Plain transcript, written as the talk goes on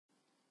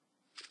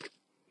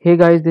Hey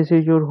guys, this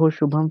is your host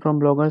Shubham from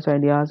Bloggers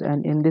Ideas,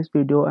 and in this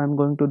video I'm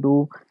going to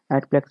do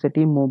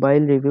AdPlexity Mobile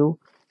review,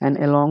 and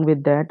along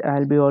with that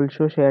I'll be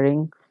also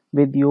sharing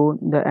with you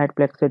the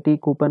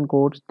AdPlexity coupon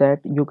codes that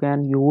you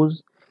can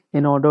use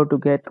in order to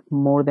get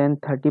more than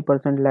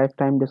 30%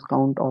 lifetime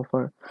discount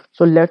offer.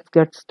 So let's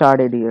get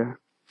started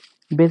here.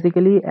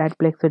 Basically,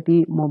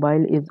 AdPlexity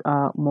Mobile is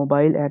a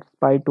mobile ad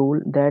spy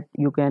tool that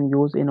you can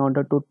use in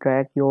order to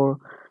track your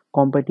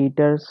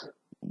competitors'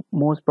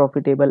 most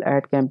profitable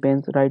ad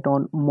campaigns right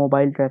on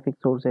mobile traffic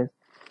sources.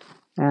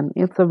 And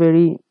it's a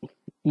very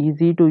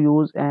easy to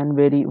use and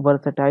very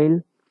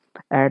versatile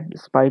ad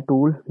spy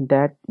tool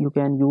that you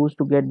can use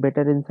to get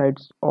better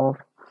insights of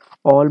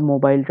all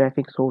mobile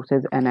traffic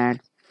sources and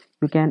ads.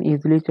 You can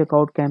easily check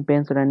out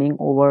campaigns running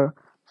over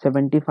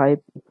 75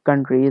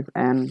 countries,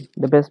 and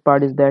the best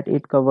part is that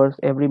it covers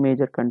every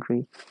major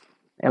country.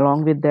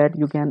 Along with that,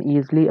 you can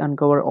easily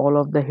uncover all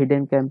of the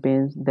hidden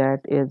campaigns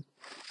that is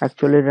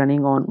actually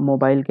running on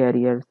mobile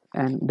carriers,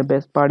 and the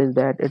best part is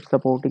that it's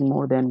supporting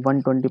more than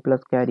 120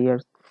 plus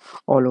carriers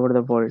all over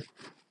the world.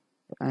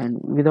 And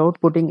without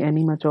putting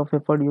any much of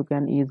effort, you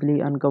can easily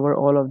uncover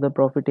all of the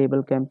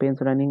profitable campaigns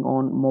running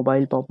on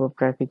mobile pop-up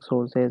traffic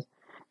sources,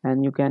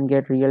 and you can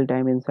get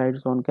real-time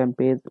insights on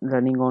campaigns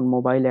running on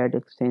mobile ad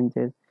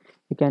exchanges.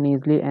 You can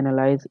easily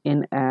analyze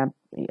in-app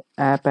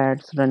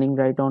ads running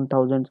right on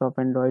thousands of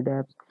Android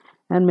apps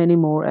and many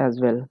more as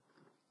well.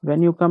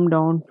 When you come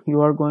down,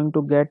 you are going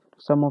to get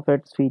some of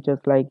its features,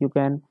 like you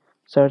can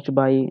search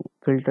by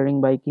filtering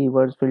by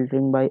keywords,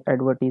 filtering by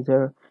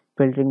advertiser,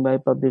 filtering by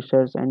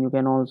publishers, and you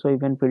can also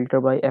even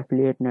filter by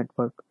affiliate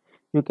network.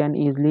 You can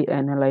easily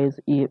analyze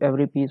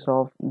every piece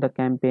of the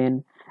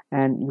campaign,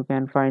 and you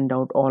can find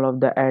out all of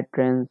the ad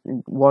trends,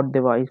 what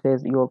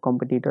devices your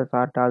competitors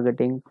are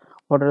targeting,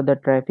 what are the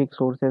traffic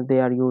sources they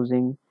are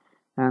using,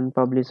 and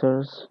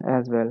publishers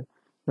as well.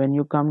 When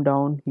you come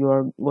down, you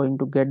are going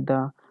to get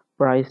the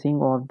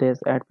pricing of this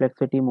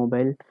AdPlexity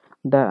Mobile.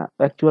 The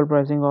actual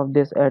pricing of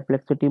this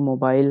AdPlexity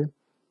Mobile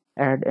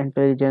ad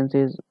intelligence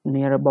is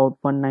near about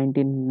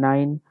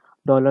 $199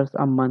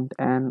 a month,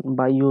 and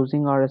by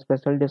using our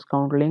special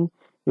discount link,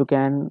 you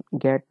can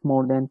get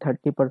more than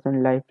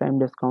 30% lifetime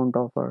discount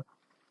offer.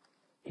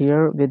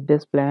 Here with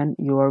this plan,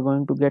 you are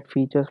going to get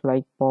features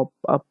like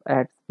pop-up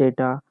ads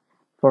data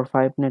for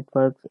 5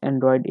 networks,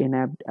 Android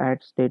in-app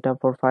ads data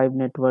for 5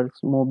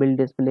 networks, mobile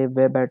display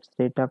web ads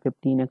data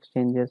 15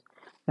 exchanges.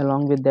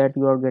 Along with that,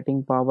 you are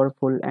getting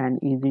powerful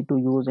and easy to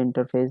use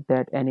interface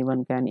that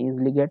anyone can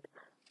easily get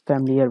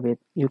familiar with.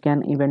 You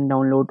can even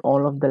download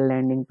all of the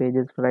landing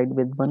pages right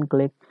with one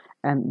click,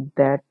 and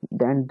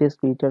these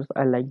features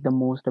I like the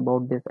most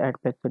about this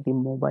AdPlexity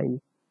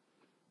Mobile.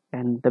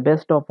 And the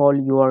best of all,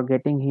 you are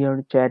getting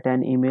here chat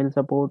and email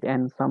support,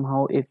 and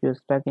somehow if you're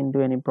stuck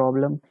into any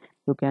problem,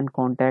 you can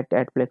contact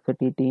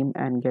AdPlexity team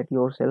and get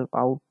yourself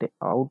out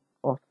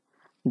of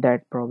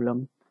that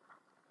problem.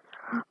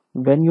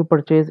 When you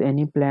purchase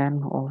any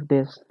plan of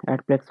this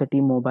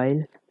AdPlexity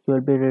Mobile, you will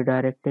be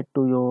redirected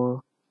to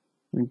your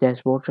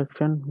dashboard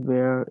section,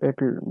 where the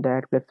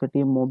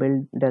AdPlexity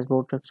Mobile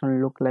dashboard section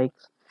look like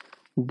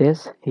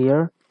this.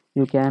 Here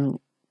you can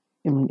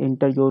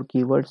enter your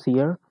keywords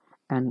here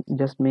and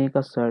just make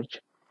a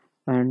search,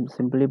 and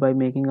simply by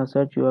making a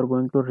search you are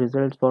going to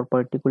results for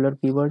particular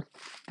keywords.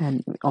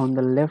 And on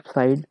the left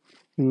side,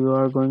 you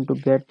are going to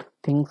get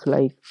things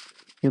like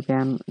you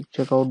can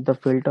check out the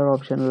filter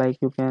option, like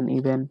you can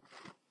even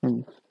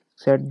um,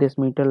 set this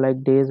meter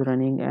like days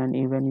running, and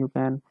even you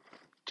can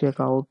check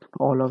out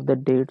all of the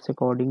dates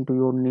according to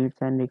your needs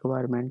and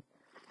requirement.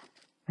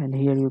 And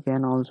here you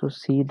can also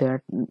see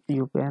that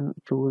you can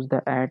choose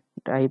the ad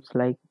types,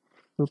 like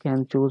you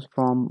can choose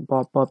from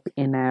pop-up,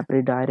 in-app,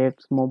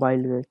 redirects,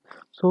 mobile web.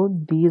 So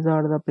these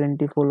are the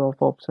plentiful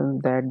of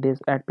options that this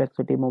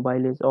AdPlexity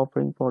Mobile is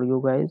offering for you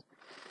guys.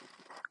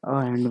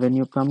 And when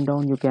you come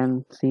down, you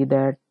can see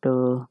that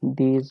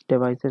these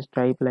devices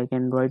type like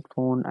Android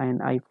phone and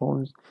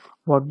iPhones,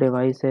 what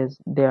devices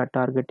they are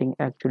targeting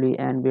actually,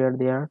 and where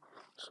they are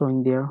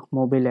showing their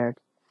mobile ads.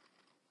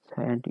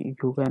 And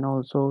you can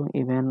also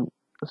even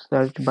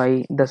search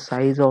by the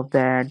size of the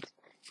ads.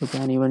 You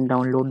can even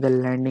download the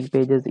landing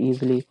pages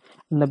easily.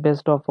 And the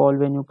best of all,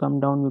 when you come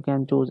down, you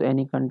can choose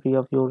any country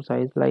of your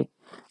size, like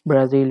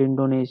Brazil,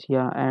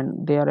 Indonesia,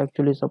 and they are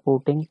actually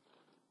supporting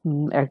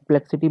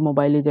Plexity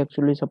Mobile is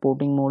actually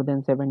supporting more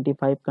than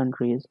 75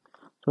 countries.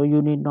 So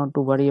you need not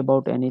to worry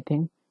about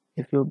anything.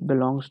 If you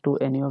belongs to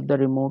any of the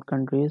remote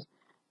countries,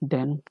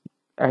 then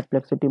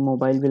Plexity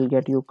Mobile will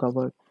get you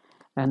covered.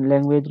 And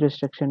language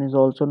restriction is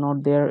also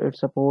not there. It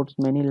supports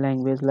many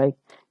languages like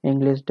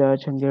English,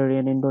 Dutch,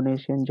 Hungarian,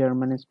 Indonesian,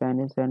 German,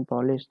 Spanish, and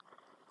Polish.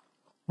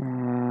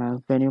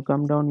 When you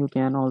come down, you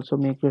can also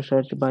make your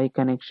search by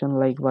connection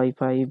like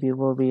Wi-Fi,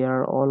 Vivo,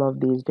 VR, all of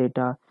these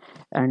data.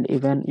 And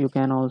even you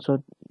can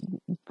also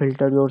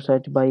filter your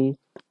search by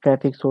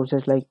traffic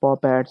sources like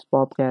pop ads,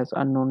 popcasts,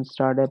 unknown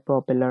startup,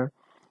 popular.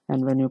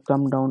 And when you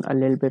come down a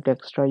little bit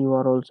extra, you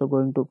are also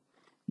going to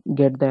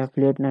get the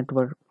affiliate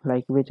network,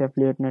 like which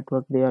affiliate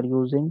network they are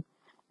using,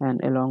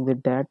 and along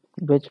with that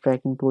which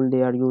tracking tool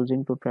they are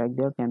using to track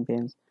their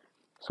campaigns.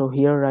 So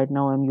here right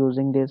now I'm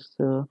using this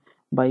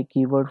by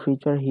keyword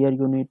feature. Here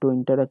you need to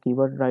enter a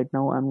keyword. Right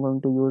now I'm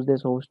going to use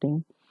this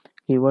hosting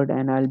keyword,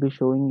 and I'll be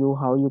showing you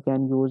how you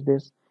can use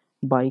this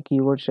by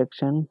keyword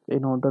section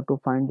in order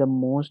to find the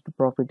most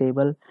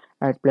profitable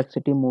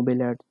AdPlexity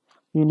mobile ads.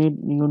 You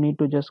need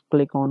to just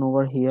click on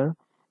over here,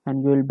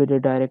 and you will be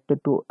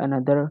redirected to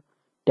another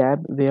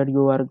tab where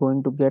you are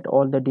going to get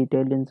all the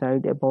detailed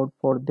insight about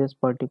for this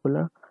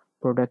particular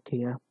product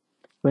here.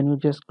 When you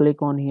just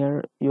click on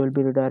here, you will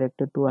be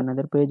redirected to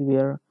another page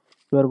where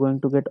you are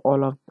going to get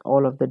all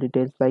of the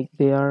details, like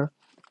they are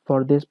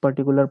for this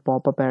particular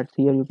pop-up ads.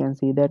 Here you can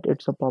see that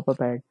it's a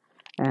pop-up ad,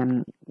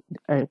 and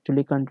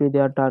actually country they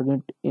are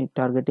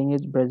targeting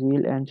is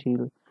Brazil and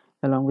Chile.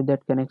 Along with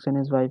that, connection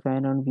is Wi-Fi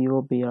and on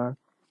Vivo BR.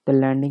 The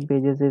landing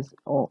pages is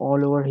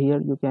all over here.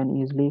 You can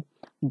easily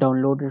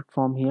download it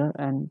from here,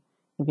 and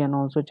you can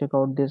also check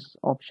out this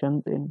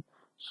option in,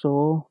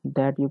 so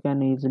that you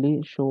can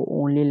easily show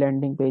only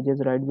landing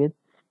pages right with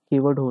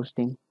keyword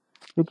hosting.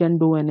 You can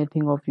do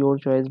anything of your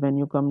choice. When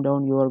you come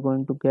down, you are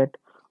going to get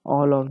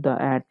all of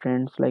the ad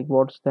trends, like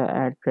what's the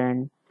ad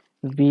trend,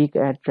 weak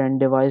ad trend,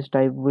 device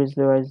type, which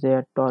device they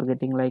are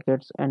targeting, like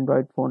it's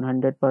Android phone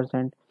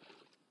 100%.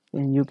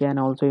 And you can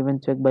also even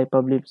check by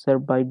publisher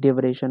by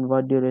duration,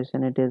 what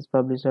duration it is,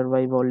 publisher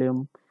by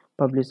volume,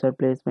 publisher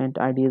placement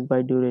IDs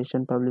by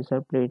duration,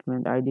 publisher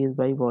placement IDs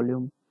by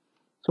volume.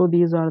 So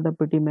these are the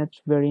pretty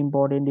much very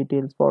important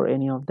details for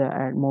any of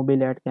the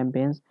mobile ad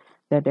campaigns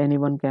that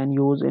anyone can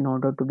use in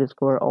order to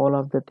discover all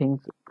of the things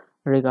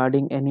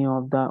regarding any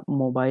of the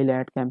mobile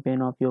ad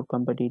campaign of your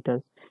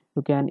competitors.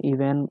 You can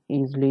even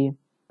easily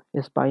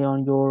spy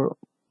on your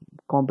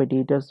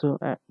competitors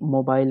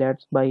mobile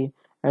ads by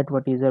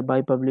advertiser,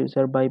 by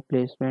publisher, by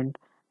placement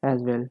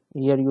as well.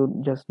 Here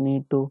you just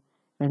need to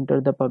enter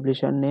the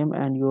publisher name,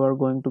 and you are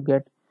going to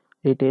get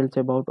details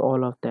about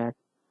all of that.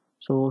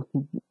 So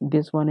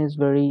this one is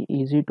very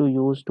easy to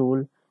use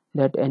tool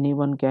that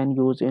anyone can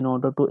use in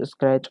order to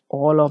scratch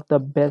all of the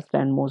best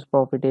and most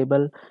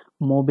profitable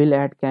mobile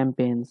ad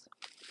campaigns.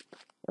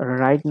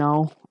 Right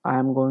now I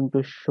am going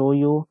to show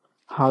you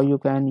how you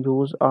can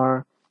use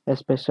our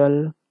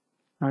special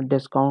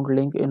discount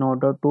link in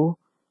order to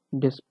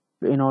dis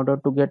in order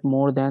to get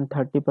more than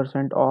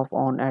 30% off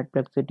on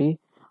AdPlexity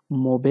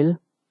mobile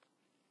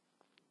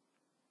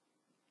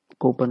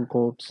coupon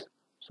codes.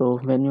 So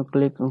when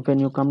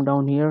you come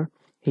down here,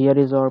 here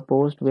is our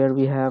post where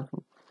we have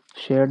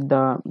shared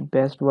the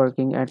best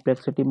working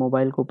AdPlexity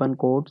mobile coupon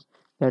codes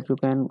that you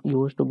can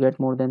use to get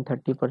more than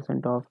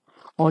 30% off.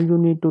 All you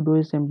need to do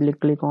is simply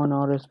click on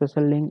our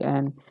special link,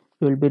 and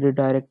you will be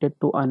redirected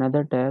to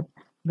another tab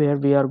where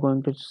we are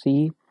going to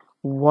see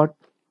what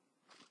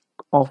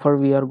offer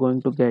we are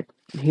going to get.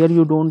 Here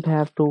you don't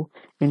have to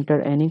enter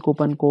any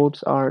coupon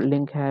codes or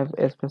link, have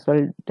a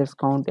special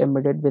discount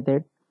embedded with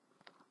it,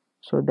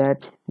 so that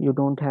you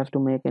don't have to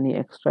make any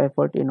extra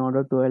effort in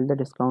order to avail the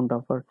discount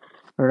offer.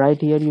 Right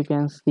here you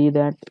can see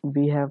that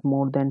we have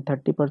more than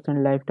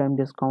 30% lifetime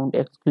discount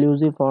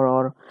exclusive for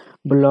our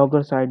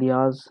bloggers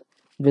ideas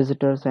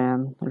visitors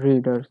and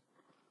readers.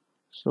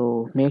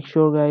 So make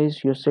sure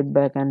guys you sit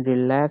back and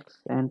relax,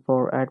 and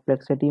for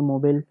AdPlexity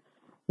mobile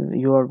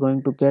you are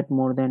going to get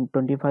more than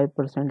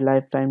 25%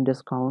 lifetime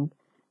discount.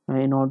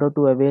 In order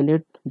to avail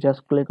it,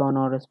 just click on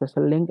our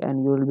special link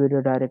and you will be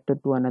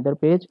redirected to another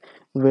page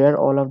where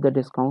all of the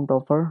discount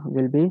offer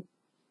will be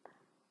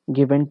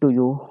given to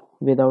you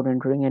without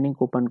entering any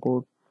coupon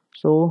code.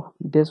 So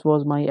this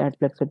was my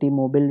AdPlexity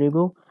mobile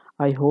review.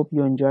 I hope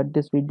you enjoyed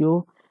this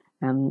video,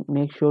 and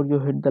make sure you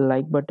hit the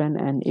like button,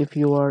 and if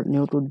you are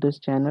new to this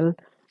channel,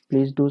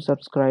 please do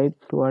subscribe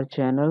to our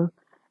channel,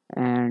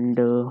 and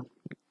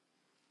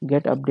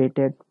get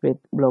updated with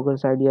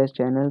bloggers ideas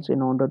channels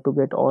in order to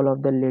get all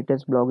of the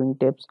latest blogging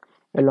tips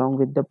along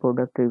with the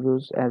product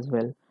reviews as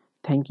well.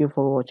 Thank you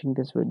for watching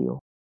this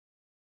video.